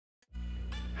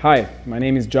Hi, my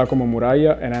name is Giacomo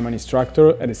Muraglia and I'm an instructor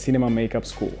at the Cinema Makeup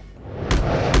School.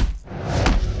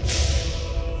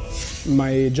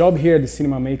 My job here at the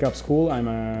Cinema Makeup School, I'm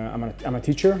a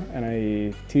teacher and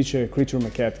I teach a Creature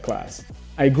Maquette class.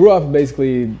 I grew up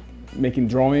basically making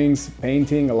drawings,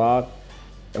 painting a lot.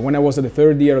 And when I was at the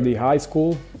third year of the high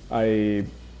school,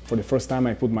 for the first time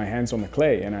I put my hands on the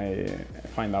clay and I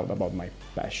find out about my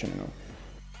passion.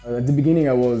 At the beginning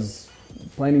I was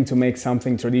planning to make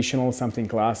something traditional, something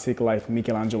classic, like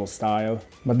Michelangelo style.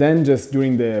 But then just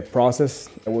during the process,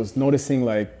 I was noticing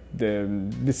like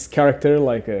this character,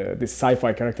 like this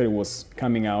sci-fi character, was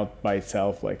coming out by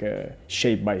itself, like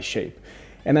shape by shape.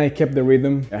 And I kept the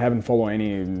rhythm. I haven't followed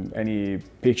any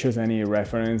pictures, any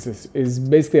references. It's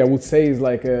basically, I would say, is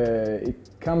like it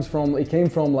came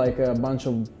from like a bunch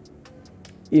of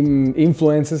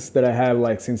influences that I have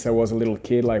like since I was a little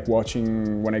kid, like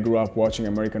when I grew up watching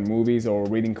American movies or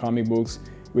reading comic books,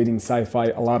 reading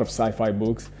sci-fi, a lot of sci-fi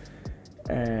books.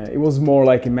 It was more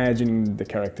like imagining the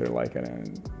character, like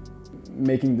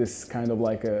making this kind of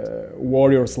like a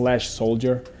warrior slash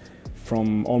soldier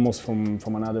from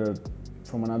another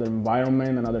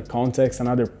environment, another context,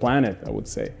 another planet, I would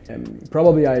say. And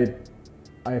probably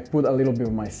I put a little bit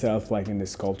of myself like in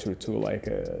this culture too. Like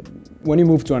when you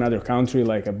move to another country,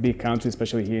 like a big country,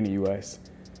 especially here in the US,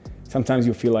 sometimes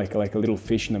you feel like a little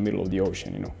fish in the middle of the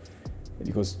ocean,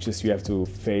 because just you have to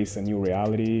face a new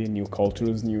reality, new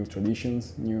cultures, new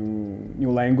traditions,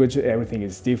 new language. Everything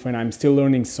is different. I'm still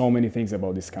learning so many things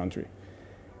about this country.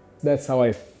 That's how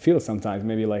I feel sometimes,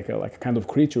 maybe like a kind of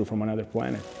creature from another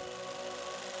planet.